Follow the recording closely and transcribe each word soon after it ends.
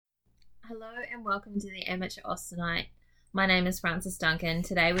Hello and welcome to the Amateur Austenite. My name is Frances Duncan.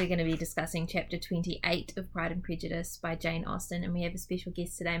 Today we're going to be discussing chapter 28 of Pride and Prejudice by Jane Austen, and we have a special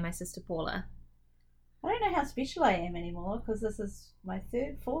guest today, my sister Paula. I don't know how special I am anymore because this is my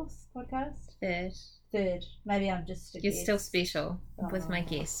fourth podcast. Third. Maybe I'm just a You're guest. Still special with my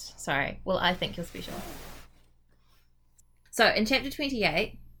guest. Sorry. Well, I think you're special. So, in chapter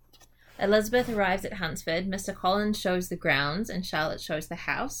 28, Elizabeth arrives at Hunsford, Mr. Collins shows the grounds and Charlotte shows the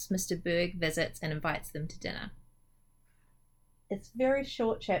house. Mr. Berg visits and invites them to dinner. It's a very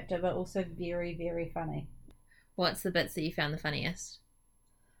short chapter, but also very, very funny. What's the bits that you found the funniest?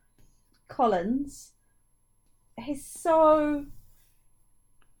 Collins, he's so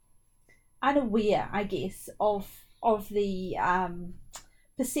unaware, I guess, of the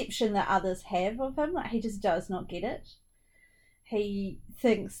perception that others have of him. Like, he just does not get it. He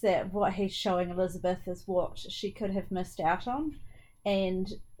thinks that what he's showing Elizabeth is what she could have missed out on. And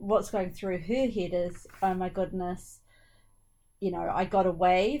what's going through her head is, oh my goodness, I got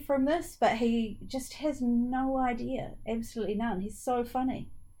away from this. But he just has no idea. Absolutely none. He's so funny.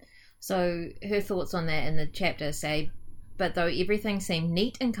 So her thoughts on that in the chapter say, but though everything seemed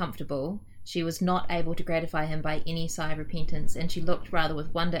neat and comfortable, she was not able to gratify him by any sigh of repentance, and she looked rather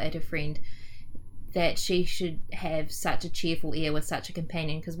with wonder at her friend that she should have such a cheerful air with such a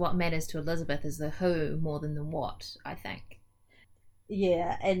companion, because what matters to Elizabeth is the who more than the what, I think.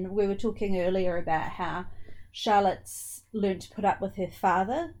 Yeah, and we were talking earlier about how Charlotte's learned to put up with her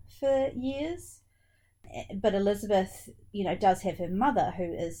father for years, but Elizabeth, does have her mother,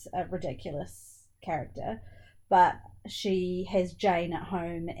 who is a ridiculous character, but she has Jane at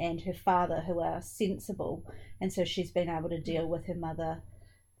home and her father, who are sensible, and so she's been able to deal with her mother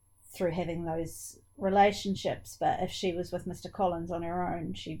through having those relationships. But if she was with Mr. Collins on her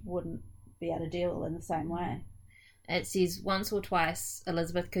own, she wouldn't be able to deal in the same way. It says once or twice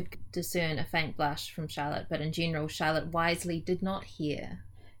Elizabeth could discern a faint blush from Charlotte, but in general Charlotte wisely did not hear.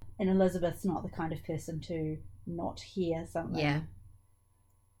 And Elizabeth's not the kind of person to not hear something. Yeah.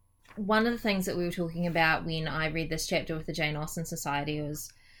 One of the things that we were talking about when I read this chapter with the Jane Austen Society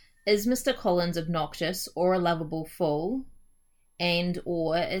was, is Mr. Collins obnoxious or a lovable fool?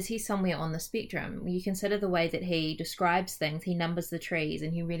 Or is he somewhere on the spectrum? You consider the way that he describes things, he numbers the trees,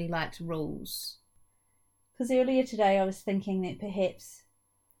 and he really likes rules. Because earlier today I was thinking that perhaps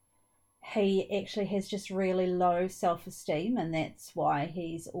he actually has just really low self-esteem, and that's why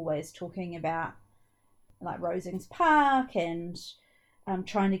he's always talking about like Rosings Park and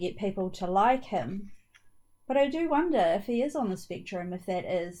trying to get people to like him. But I do wonder if he is on the spectrum, if that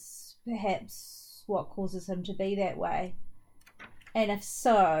is perhaps what causes him to be that way. And if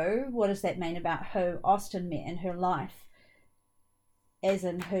so, what does that mean about who Austen met in her life, as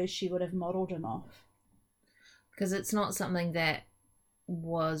in who she would have modelled him off? Because it's not something that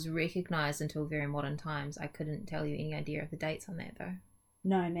was recognised until very modern times. I couldn't tell you any idea of the dates on that, though.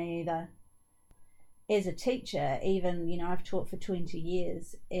 No, me either. As a teacher, even, I've taught for 20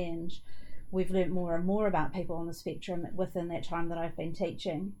 years, and we've learnt more and more about people on the spectrum within that time that I've been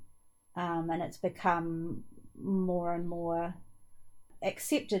teaching. And it's become more and more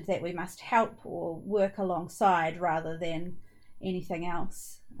accepted that we must help or work alongside rather than anything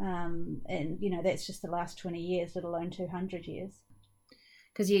else. And that's just the last 20 years, let alone 200 years.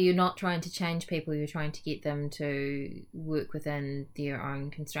 Because you're not trying to change people, you're trying to get them to work within their own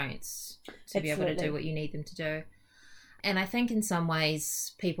constraints to Absolutely. be able to do what you need them to do. And I think in some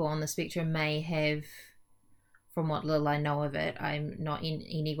ways people on the spectrum may have, from what little I know of it, I'm not in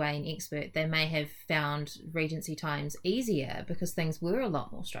any way an expert, they may have found Regency times easier because things were a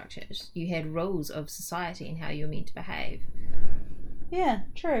lot more structured. You had rules of society and how you were meant to behave. Yeah,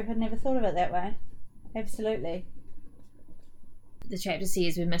 true. I'd never thought of it that way. Absolutely. The chapter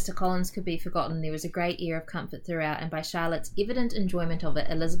says, when Mr. Collins could be forgotten, there was a great air of comfort throughout, and by Charlotte's evident enjoyment of it,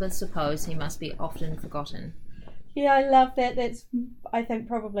 Elizabeth supposed he must be often forgotten. Yeah, I love that. That's, I think,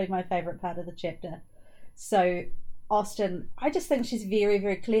 probably my favourite part of the chapter. So Austen, I just think she's very,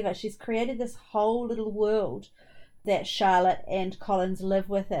 very clever. She's created this whole little world that Charlotte and Collins live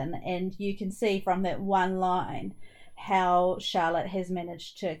within, and you can see from that one line how Charlotte has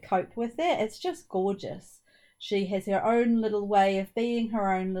managed to cope with that. It's just gorgeous. She has her own little way of being,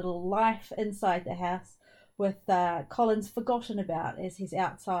 her own little life inside the house, with Collins forgotten about as he's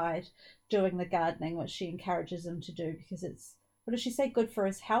outside doing the gardening, which she encourages him to do because it's, what does she say, good for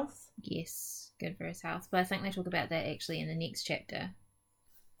his health? Yes, good for his health. But I think they talk about that actually in the next chapter.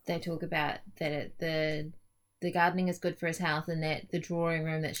 They talk about that the gardening is good for his health, and that the drawing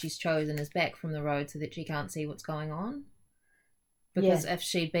room that she's chosen is back from the road so that she can't see what's going on. Because if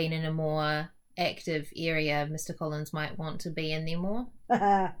she'd been in a more active area, Mr. Collins might want to be in there more.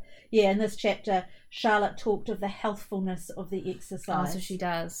 Yeah, in this chapter, Charlotte talked of the healthfulness of the exercise. Oh, so she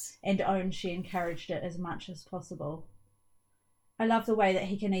does. And owned she encouraged it as much as possible. I love the way that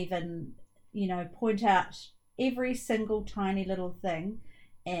he can even, point out every single tiny little thing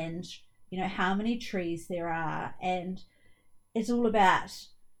and, how many trees there are. And it's all about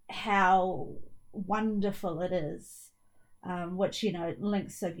how wonderful it is, which,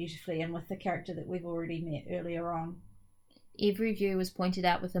 links so beautifully in with the character that we've already met earlier on. Every view was pointed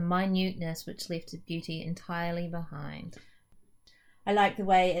out with a minuteness which left beauty entirely behind. I like the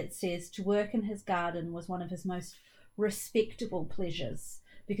way it says to work in his garden was one of his most respectable pleasures,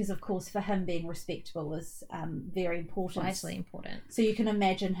 because of course for him being respectable was very important. Vitally important. So you can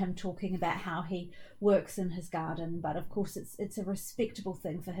imagine him talking about how he works in his garden, but of course it's a respectable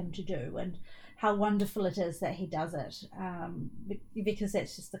thing for him to do, and how wonderful it is that he does it, because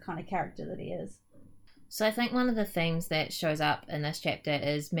that's just the kind of character that he is. So I think one of the themes that shows up in this chapter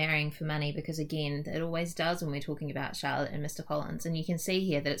is marrying for money, because again, it always does when we're talking about Charlotte and Mr. Collins, and you can see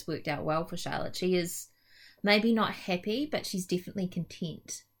here that it's worked out well for Charlotte. She is maybe not happy, but she's definitely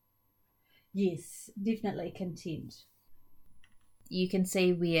content. Yes, definitely content. You can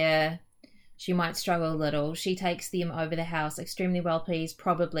see where she might struggle a little. She takes them over the house, extremely well pleased,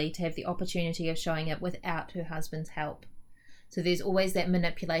 probably to have the opportunity of showing it without her husband's help. So there's always that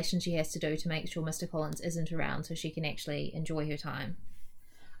manipulation she has to do to make sure Mr. Collins isn't around so she can actually enjoy her time.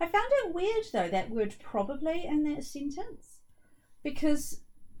 I found it weird, though, that word probably in that sentence, because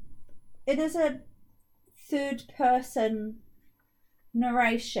it is a third-person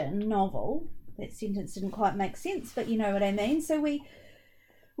narration novel. That sentence didn't quite make sense, but you know what I mean. So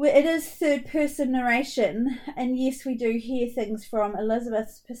it is third-person narration, and yes, we do hear things from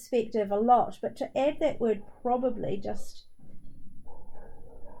Elizabeth's perspective a lot, but to add that word probably just...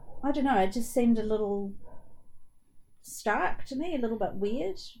 I don't know, it just seemed a little stark to me, a little bit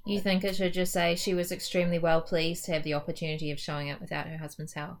weird. You think it should just say she was extremely well pleased to have the opportunity of showing it without her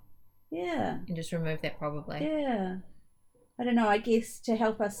husband's help? Yeah. And just remove that probably. Yeah. I don't know, I guess to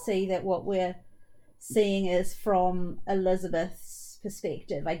help us see that what we're seeing is from Elizabeth's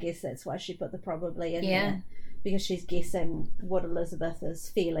perspective, I guess that's why she put the probably in there. Because she's guessing what Elizabeth is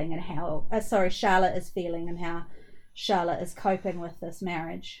feeling and how... Charlotte is feeling and how Charlotte is coping with this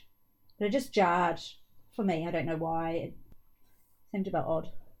marriage. But it just jarred for me. I don't know why. It seemed a bit odd.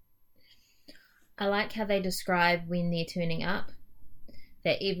 I like how they describe when they're turning up,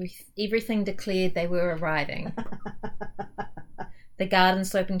 that everything declared they were arriving. The garden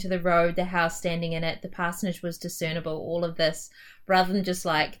sloping to the road, the house standing in it, the parsonage was discernible, all of this, rather than just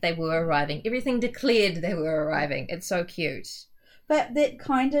like they were arriving. Everything declared they were arriving. It's so cute. But that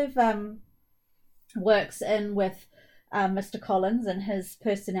kind of works in with Mr. Collins and his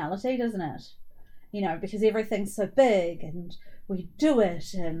personality, doesn't it? Because everything's so big and we do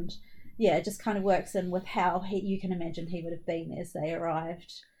it, and it just kind of works in with how you can imagine he would have been as they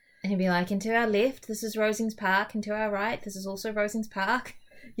arrived. And he'd be like, and to our left, this is Rosings Park, and to our right, this is also Rosings Park.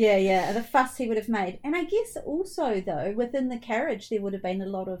 Yeah, the fuss he would have made. And I guess also, though, within the carriage, there would have been a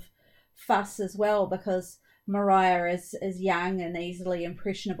lot of fuss as well, because Maria is young and easily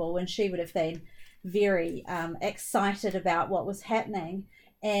impressionable, and she would have been very excited about what was happening.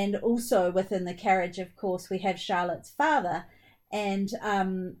 And also within the carriage, of course, we have Charlotte's father, and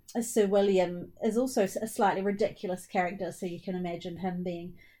Sir William is also a slightly ridiculous character, so you can imagine him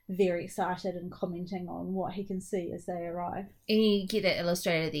being very excited and commenting on what he can see as they arrive. And you get it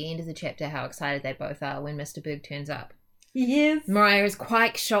illustrated at the end of the chapter how excited they both are when Mr. Berg turns up. Yes. Maria is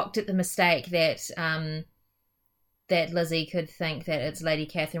quite shocked at the mistake that Lizzie could think that it's Lady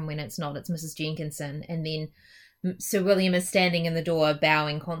Catherine when it's not, it's Mrs. Jenkinson. And then Sir William is standing in the door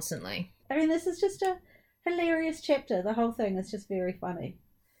bowing constantly. I mean, this is just a hilarious chapter. The whole thing is just very funny.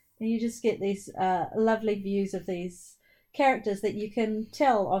 And you just get these lovely views of these characters that you can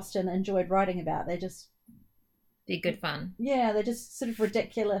tell Austen enjoyed writing about. They're good fun. Yeah, they're just sort of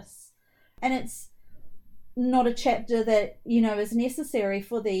ridiculous. And it's not a chapter that, is necessary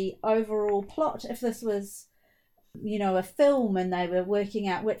for the overall plot. If this was, a film and they were working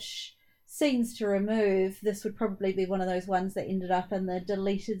out which scenes to remove, this would probably be one of those ones that ended up in the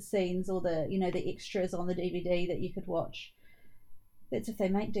deleted scenes or the, the extras on the DVD that you could watch. That's if they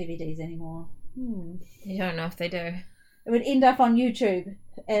make DVDs anymore. You don't know if they do. It would end up on YouTube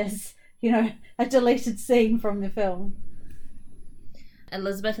as, a deleted scene from the film.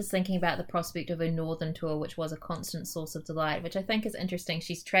 Elizabeth is thinking about the prospect of her northern tour, which was a constant source of delight, which I think is interesting.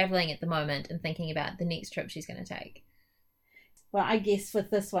 She's travelling at the moment and thinking about the next trip she's going to take. Well, I guess with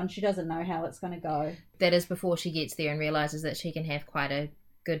this one, she doesn't know how it's going to go. That is before she gets there and realises that she can have quite a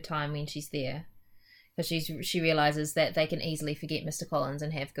good time when she's there. because she realizes that they can easily forget Mr. Collins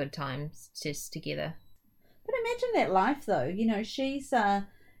and have good times just together. But imagine that life, though. You know, she's,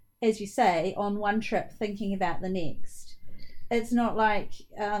 as you say, on one trip thinking about the next. It's not like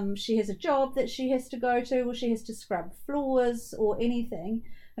she has a job that she has to go to, or she has to scrub floors or anything.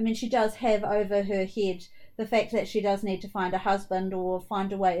 I mean, she does have over her head the fact that she does need to find a husband or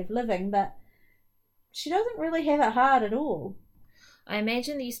find a way of living, but she doesn't really have it hard at all. I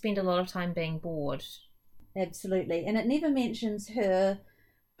imagine that you spend a lot of time being bored. Absolutely. And it never mentions her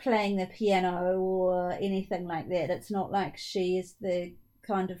playing the piano or anything like that. It's not like she is the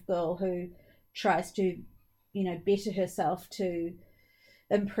kind of girl who tries to, you know, better herself to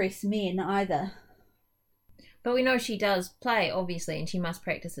impress men either. But we know she does play, obviously, and she must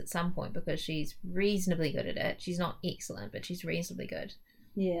practice at some point because she's reasonably good at it. She's not excellent, but she's reasonably good.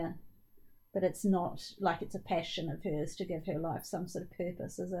 Yeah. But it's not like it's a passion of hers to give her life some sort of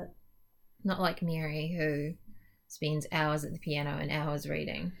purpose, is it? Not like Mary, who spends hours at the piano and hours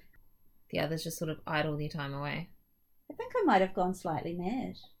reading. The others just sort of idle their time away. I think I might have gone slightly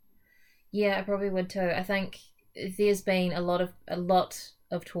mad. Yeah, I probably would too. I think there's been a lot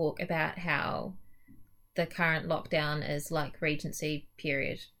of talk about how the current lockdown is like Regency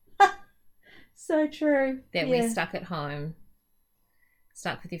period. So true. That we're stuck at home,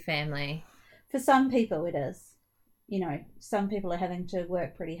 stuck with your family. For some people it is. You know, some people are having to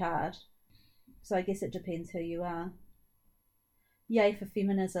work pretty hard. So I guess it depends who you are. Yay for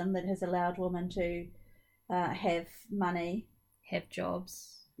feminism that has allowed women to have money. Have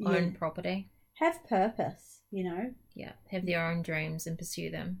jobs, own property. Have purpose, you know. Yeah, have their own dreams and pursue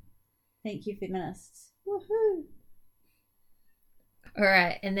them. Thank you, feminists. Woohoo!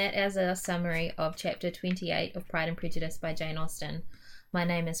 Alright, and that is a summary of chapter 28 of Pride and Prejudice by Jane Austen. My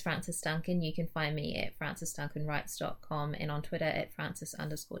name is Frances Duncan. You can find me at francesduncanwrites.com and on Twitter at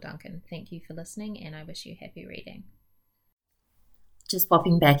Frances_Duncan. Thank you for listening, and I wish you happy reading. Just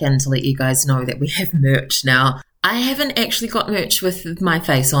popping back in to let you guys know that we have merch now. I haven't actually got merch with my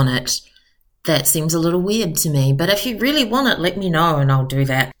face on it. That seems a little weird to me, but if you really want it, let me know and I'll do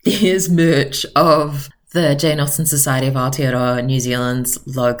that. There's merch of the Jane Austen Society of Aotearoa New Zealand's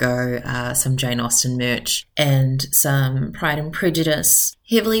logo, some Jane Austen merch, and some Pride and Prejudice,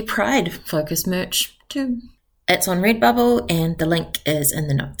 heavily Pride-focused merch too. It's on Redbubble and the link is in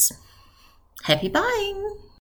the notes. Happy buying!